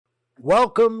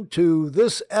Welcome to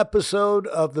this episode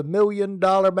of the Million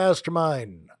Dollar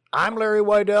Mastermind. I'm Larry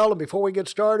Weidel, and before we get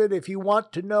started, if you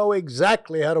want to know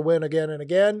exactly how to win again and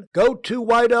again, go to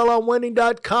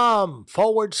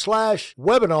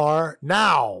weidelonwinning.com/webinar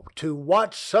now to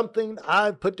watch something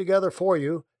I've put together for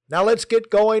you. Now let's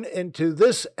get going into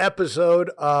this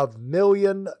episode of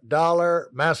Million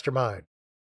Dollar Mastermind.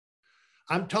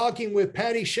 I'm talking with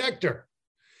Patty Schechter,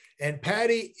 and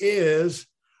Patty is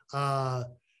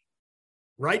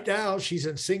right now, she's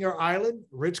in Singer Island,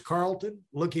 Ritz-Carlton,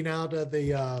 looking out at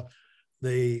the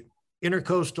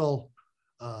intercoastal,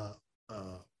 I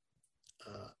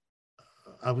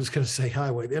was going to say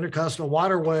highway, the intercoastal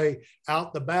waterway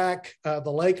out the back,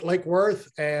 the Lake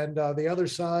Worth, and the other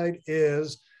side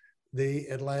is the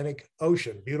Atlantic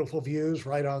Ocean. Beautiful views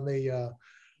right on the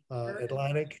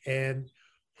Atlantic. And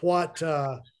what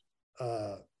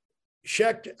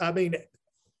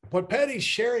what Patty's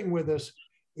sharing with us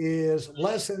is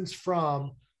lessons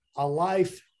from a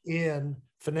life in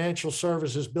financial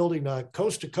services, building a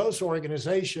coast-to-coast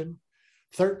organization,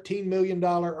 $13 million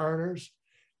earners,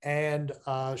 and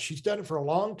she's done it for a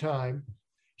long time.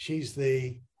 She's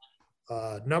the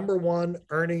number one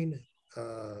earning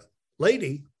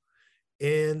lady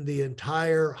in the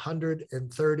entire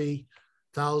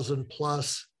 130,000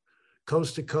 plus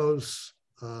coast-to-coast,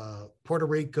 Puerto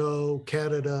Rico,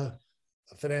 Canada,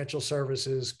 financial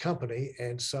services company.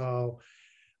 And so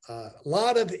a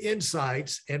lot of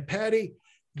insights. And Patty,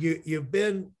 you've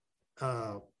been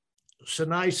so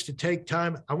nice to take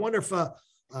time. I wonder if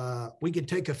we can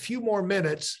take a few more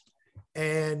minutes.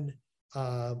 And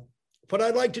what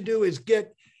I'd like to do is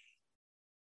get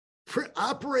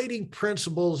operating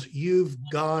principles you've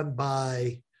gone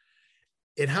by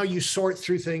and how you sort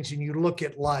through things and you look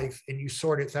at life and you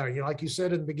sort it out. Like you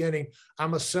said in the beginning,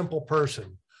 I'm a simple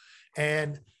person.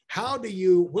 And how do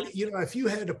you, if you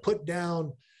had to put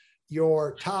down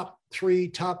your top 3,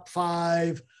 top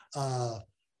 5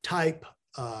 type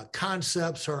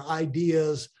concepts or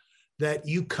ideas that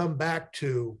you come back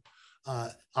to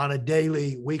on a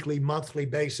daily, weekly, monthly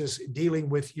basis, dealing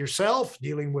with yourself,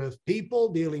 dealing with people,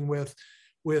 dealing with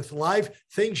life,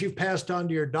 things you've passed on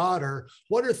to your daughter,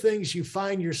 what are things you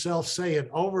find yourself saying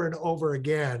over and over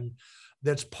again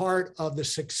that's part of the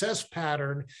success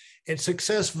pattern and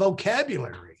success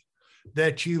vocabulary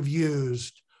that you've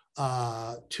used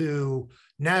to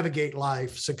navigate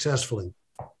life successfully?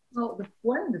 Well,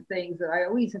 one of the things that I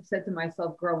always have said to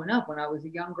myself growing up when I was a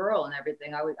young girl and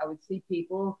everything, I would see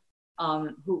people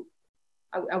who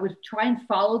I would try and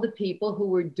follow the people who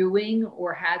were doing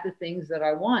or had the things that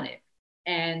I wanted.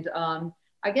 And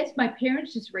I guess my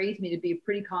parents just raised me to be a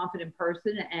pretty confident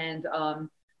person, and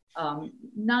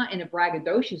not in a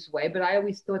braggadocious way, but I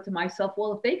always thought to myself,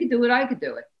 well, if they could do it, I could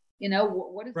do it.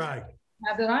 What is right.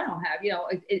 Have that I don't have?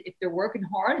 If they're working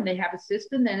hard and they have a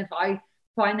system, then if I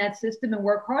find that system and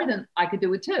work hard, then I could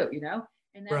do it too.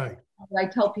 And that's right. What I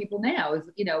tell people now is,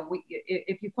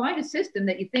 if you find a system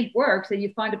that you think works and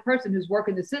you find a person who's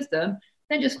working the system,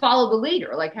 then just follow the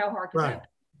leader. Like, how hard can that?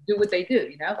 Do what they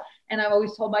do, And I've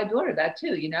always told my daughter that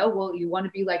too, well, you want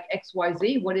to be like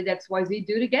XYZ. What did XYZ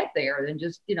do to get there? Then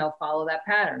just, follow that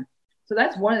pattern. So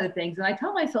that's one of the things. And I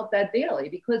tell myself that daily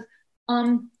because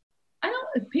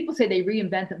people say they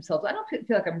reinvent themselves. I don't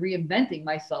feel like I'm reinventing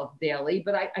myself daily,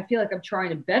 but I feel like I'm trying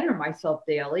to better myself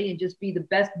daily and just be the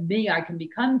best me I can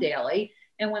become daily.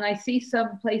 And when I see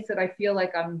some place that I feel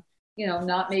like I'm,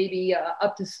 not maybe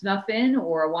up to snuff in,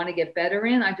 or I want to get better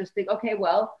in, I just think, okay,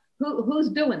 well, who's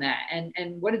doing that,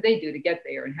 and what did they do to get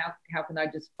there, and how can I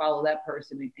just follow that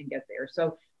person and get there?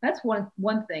 So that's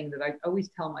one thing that I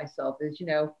always tell myself is,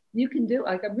 you can do.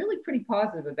 Like, I'm really pretty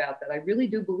positive about that. I really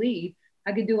do believe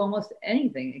I can do almost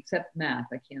anything except math.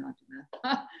 I cannot do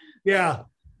math. Yeah.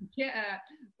 Yeah,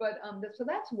 but so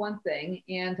that's one thing,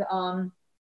 and just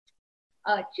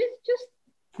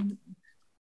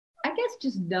I guess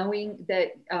just knowing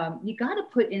that you got to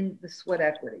put in the sweat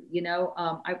equity,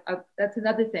 that's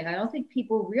another thing. I don't think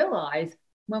people realize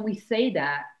when we say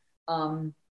that.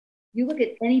 You look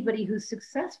at anybody who's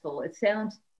successful, it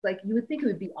sounds like you would think it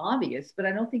would be obvious, but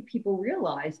I don't think people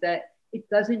realize that it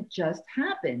doesn't just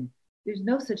happen. There's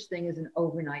no such thing as an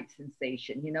overnight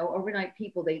sensation. Overnight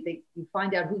people, you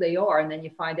find out who they are, and then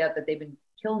you find out that they've been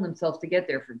killing themselves to get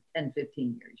there for 10,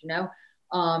 15 years,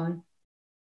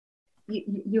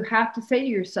 You have to say to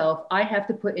yourself, I have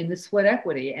to put in the sweat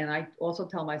equity. And I also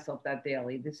tell myself that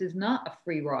daily. This is not a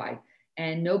free ride,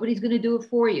 and nobody's going to do it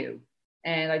for you.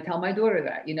 And I tell my daughter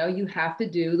that, you have to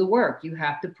do the work. You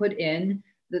have to put in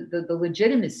the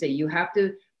legitimacy. You have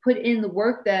to put in the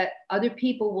work, that other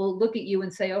people will look at you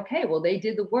and say, okay, well, they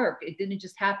did the work. It didn't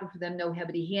just happen for them.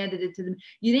 Nobody handed it to them.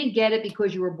 You didn't get it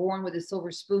because you were born with a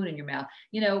silver spoon in your mouth.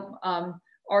 You know,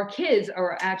 our kids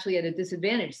are actually at a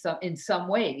disadvantage in some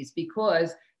ways,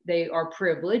 because they are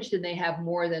privileged and they have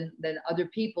more than other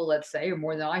people, let's say, or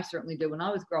more than I certainly did when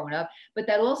I was growing up. But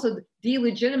that also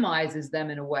delegitimizes them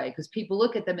in a way, because people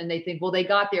look at them and they think, well, they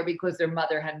got there because their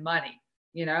mother had money,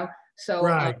 you know? So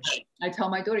Right. I tell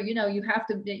my daughter, you know,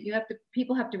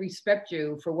 people have to respect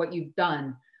you for what you've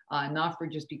done, not for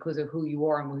just because of who you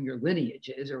are and who your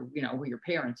lineage is, or, you know, who your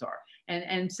parents are.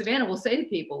 And Savannah will say to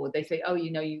people, they say, oh,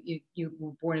 you know, you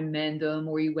were born in Mendham,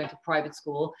 or you went to private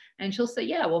school. And she'll say,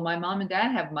 yeah, well, my mom and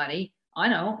dad have money. I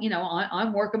know, you know,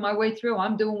 I'm working my way through.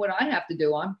 I'm doing what I have to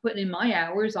do. I'm putting in my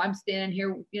hours. I'm standing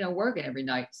here, you know, working every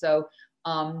night. So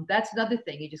that's another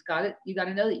thing. You got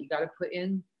to know that you got to put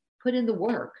in the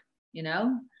work, you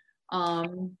know,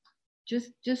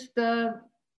 just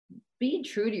being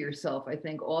true to yourself. I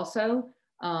think also,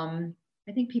 I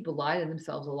think people lie to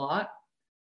themselves a lot,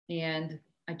 and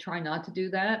I try not to do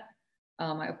that.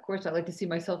 Of course, I like to see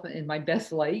myself in my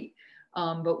best light.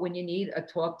 But when you need a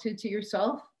talk to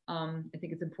yourself, I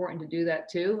think it's important to do that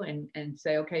too, and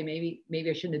say, okay, maybe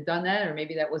I shouldn't have done that, or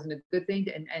maybe that wasn't a good thing,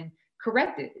 and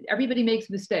correct it. Everybody makes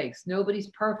mistakes. Nobody's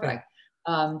perfect.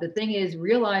 The thing is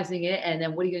realizing it, and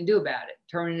then what are you going to do about it?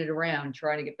 Turning it around,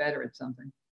 trying to get better at something.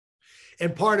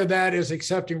 And part of that is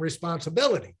accepting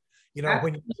responsibility. You know,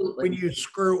 when you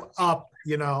screw up,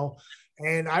 you know,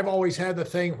 and I've always had the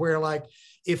thing where, like,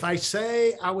 if I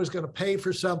say I was going to pay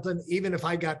for something, even if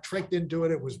I got tricked into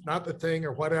it, it was not the thing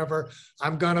or whatever,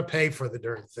 I'm going to pay for the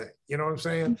darn thing. You know what I'm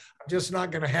saying? I'm just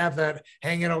not going to have that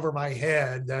hanging over my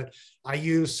head that I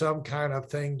use some kind of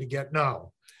thing to get,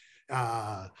 no.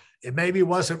 It maybe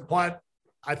wasn't what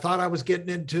I thought I was getting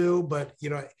into, but,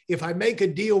 you know, if I make a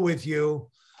deal with you,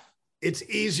 it's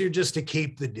easier just to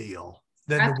keep the deal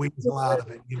than to weasel out of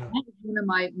it, you know. One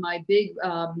of my big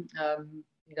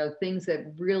you know, things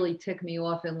that really tick me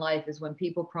off in life is when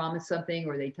people promise something,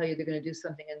 or they tell you they're going to do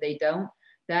something and they don't.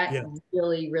 That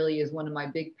really is one of my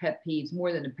big pet peeves,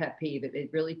 more than a pet peeve. It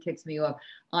really ticks me off.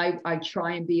 I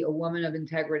try and be a woman of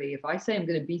integrity. If I say I'm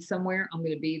going to be somewhere, I'm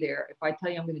going to be there. If I tell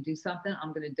you I'm going to do something,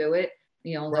 I'm going to do it.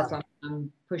 You know, unless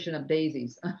I'm pushing up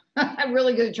daisies. I'm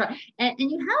really going to try. And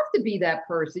you have to be that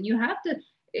person. You have to,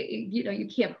 you know, you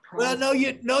can't promise. Well,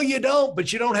 no, you don't,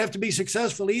 but you don't have to be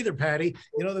successful either, Patty.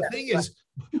 You know, the thing is,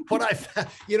 what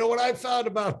I found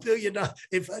about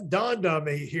if it dawned on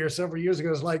me here several years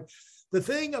ago, is like, the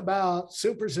thing about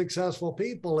super successful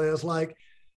people is, like,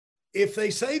 if they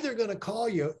say they're going to call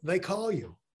you, they call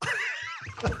you.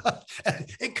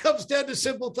 It comes down to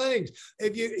simple things.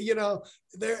 If you know,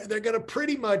 they're going to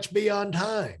pretty much be on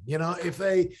time. You know, if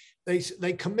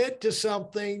they commit to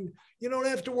something, you don't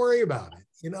have to worry about it.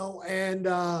 You know, and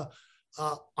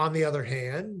on the other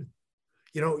hand,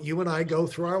 you know, you and I go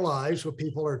through our lives where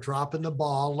people are dropping the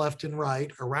ball left and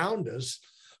right around us.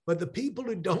 But the people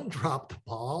who don't drop the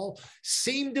ball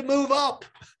seem to move up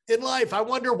in life. I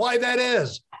wonder why that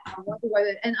is. I wonder why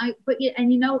that,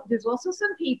 and you know, there's also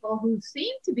some people who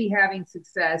seem to be having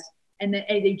success, and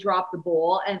they drop the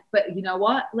ball. But you know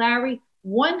what, Larry?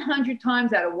 100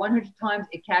 times out of 100 times,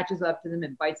 it catches up to them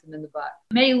and bites them in the butt.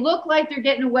 It may look like they're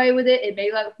getting away with it. It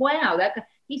may like, wow,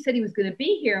 he said he was going to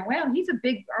be here, and wow, he's a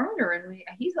big earner, and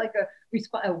he's like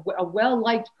a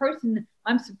well-liked person.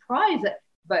 I'm surprised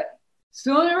but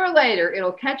sooner or later,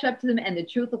 it'll catch up to them, and the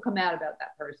truth will come out about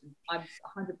that person. I'm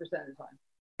 100% of the time.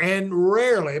 And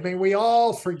rarely, I mean, we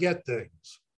all forget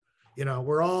things. You know,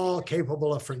 we're all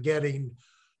capable of forgetting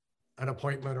an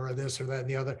appointment or this or that and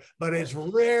the other, but it's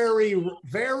very,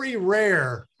 very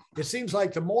rare. It seems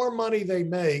like the more money they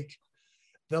make,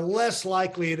 the less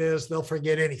likely it is they'll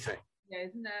forget anything. Yeah,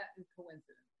 isn't that a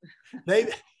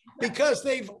coincidence? Because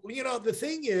you know, the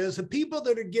thing is, the people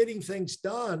that are getting things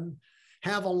done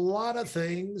have a lot of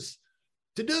things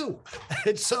to do.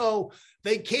 And so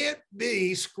they can't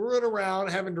be screwing around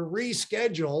having to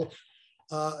reschedule.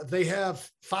 They have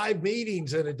 5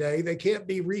 meetings in a day. They can't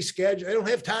be rescheduled. They don't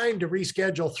have time to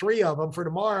reschedule 3 of them for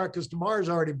tomorrow, because tomorrow's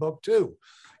already booked too,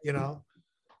 you know?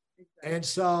 And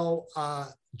so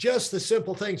just the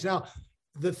simple things. Now,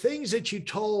 the things that you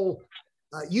told,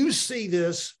 you see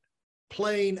this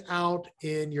playing out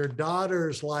in your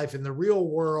daughter's life in the real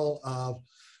world of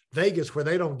Vegas, where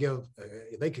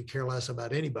they could care less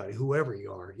about anybody, whoever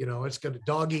you are. You know, it's going to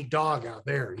dog eat dog out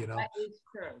there, you know. That is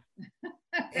true.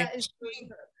 That is true.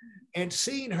 And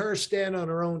seeing her stand on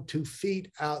her own 2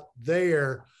 feet out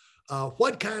there,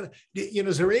 What kind of,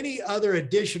 is there any other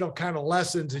additional kind of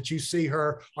lessons that you see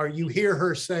her or you hear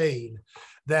her saying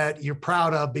that you're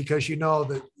proud of because you know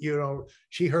that,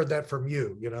 she heard that from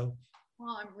you,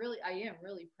 Well, I am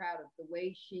really proud of the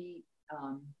way she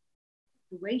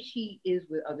is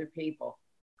with other people.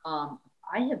 I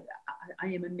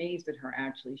am amazed at her,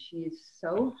 actually. She is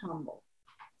so humble.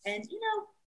 And,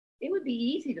 it would be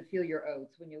easy to feel your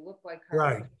oats when you look like her,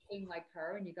 right, sing like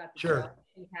her, and you got the sure, job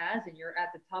she has, and you're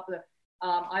at the top of the.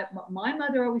 My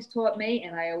mother always taught me,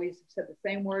 and I always said the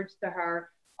same words to her: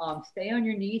 stay on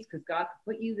your knees because God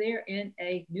could put you there in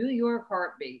a New York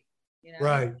heartbeat.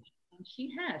 Right. And she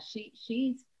has.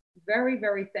 She's very,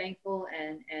 very thankful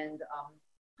and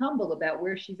humble about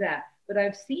where she's at. But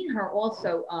I've seen her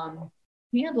also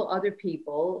handle other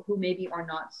people who maybe are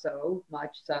not so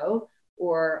much so,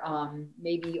 or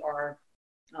maybe are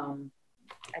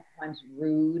at times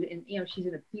rude. And she's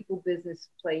in a people business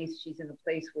place. She's in a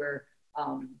place where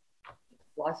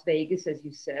Las Vegas, as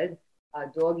you said,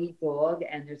 dog eat dog,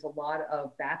 and there's a lot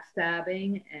of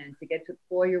backstabbing and to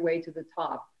claw your way to the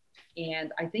top.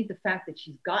 And I think the fact that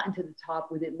she's gotten to the top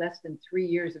with it less than 3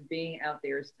 years of being out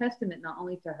there is testament not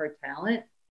only to her talent,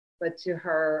 but to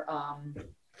her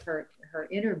her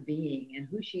inner being and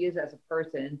who she is as a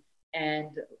person, and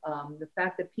the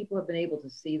fact that people have been able to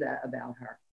see that about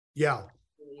her. Yeah. I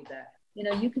believe that.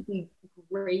 You could be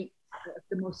great,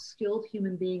 the most skilled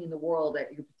human being in the world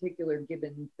at your particular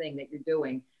given thing that you're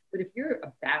doing. But if you're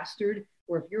a bastard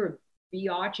or if you're a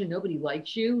biatch and nobody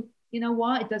likes you, you know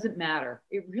what? It doesn't matter.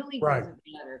 It really doesn't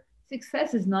matter.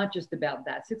 Success is not just about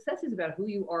that. Success is about who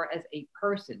you are as a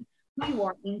person, who you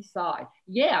are inside.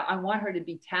 Yeah, I want her to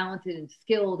be talented and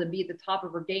skilled and be at the top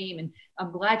of her game. And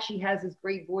I'm glad she has this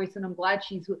great voice, and I'm glad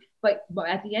but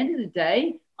at the end of the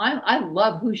day, I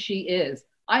love who she is.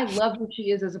 I love who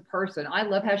she is as a person. I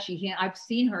love how I've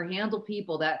seen her handle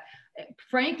people that,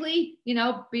 frankly,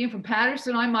 being from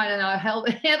Patterson, I might not have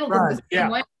handled them the same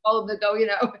way. All of them go,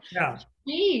 Yeah.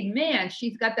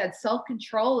 She's got that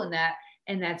self-control and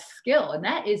that skill, and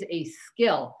that is a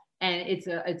skill, and it's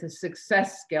a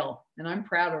success skill, and I'm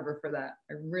proud of her for that.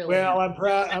 I really am.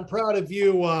 I'm proud of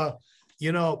you,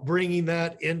 bringing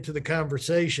that into the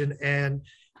conversation, and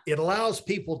it allows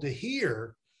people to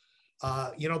hear.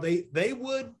 They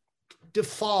would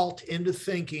default into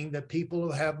thinking that people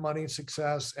who have money and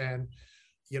success and,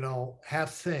 have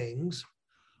things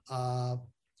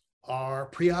are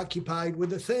preoccupied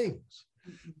with the things.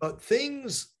 But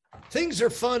things are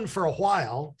fun for a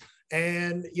while,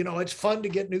 and, it's fun to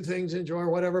get new things, enjoy or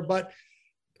whatever, but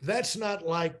that's not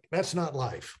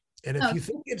life. And if you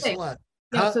think it's like,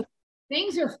 so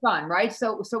things are fun, right?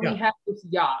 So we have this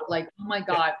yacht, like, oh my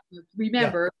God,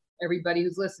 remember, everybody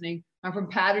who's listening, I'm from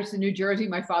Patterson, New Jersey.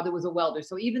 My father was a welder.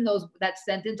 So even that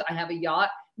sentence, I have a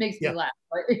yacht, makes me laugh,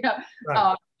 right?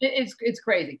 Right. It's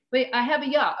crazy. But I have a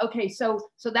yacht. Okay, so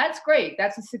that's great.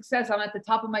 That's a success. I'm at the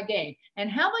top of my game.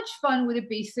 And how much fun would it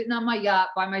be sitting on my yacht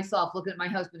by myself, looking at my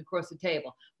husband across the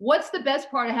table? What's the best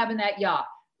part of having that yacht?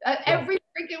 Every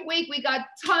freaking week, we got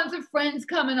tons of friends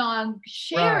coming on,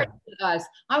 share it with us.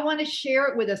 I want to share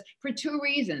it with us for two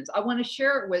reasons. I want to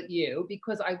share it with you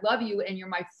because I love you and you're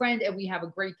my friend and we have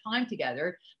a great time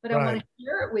together. But I want to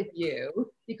share it with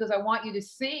you because I want you to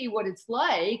see what it's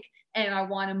like, and I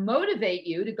want to motivate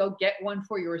you to go get one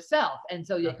for yourself. And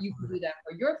so that you can do that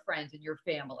for your friends and your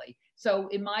family. So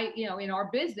in our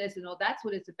business, that's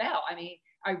what it's about. I mean,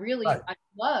 I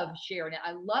love sharing it.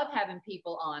 I love having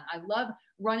people on. I love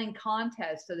running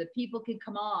contests so that people can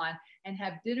come on and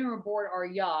have dinner aboard our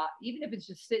yacht, even if it's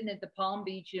just sitting at the Palm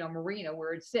Beach, marina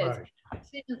where it sits.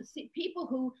 See people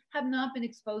who have not been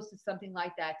exposed to something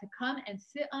like that to come and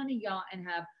sit on a yacht and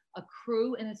have a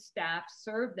crew and a staff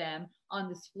serve them on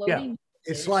this floating.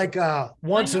 It's like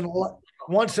once in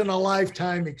a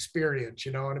lifetime experience,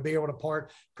 and to be able to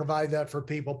provide that for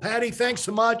people. Patty, thanks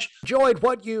so much. Enjoyed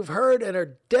what you've heard and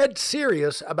are dead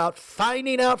serious about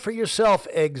finding out for yourself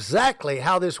exactly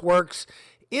how this works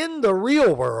in the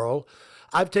real world.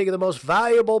 I've taken the most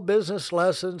valuable business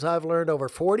lessons I've learned over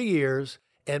 40 years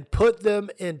and put them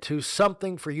into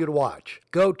something for you to watch.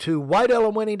 Go to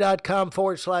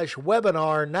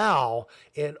whiteelementing.com/webinar now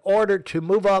in order to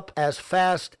move up as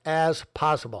fast as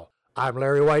possible. I'm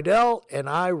Larry Weidel, and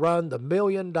I run the $1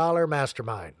 Million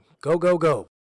Mastermind. Go, go, go.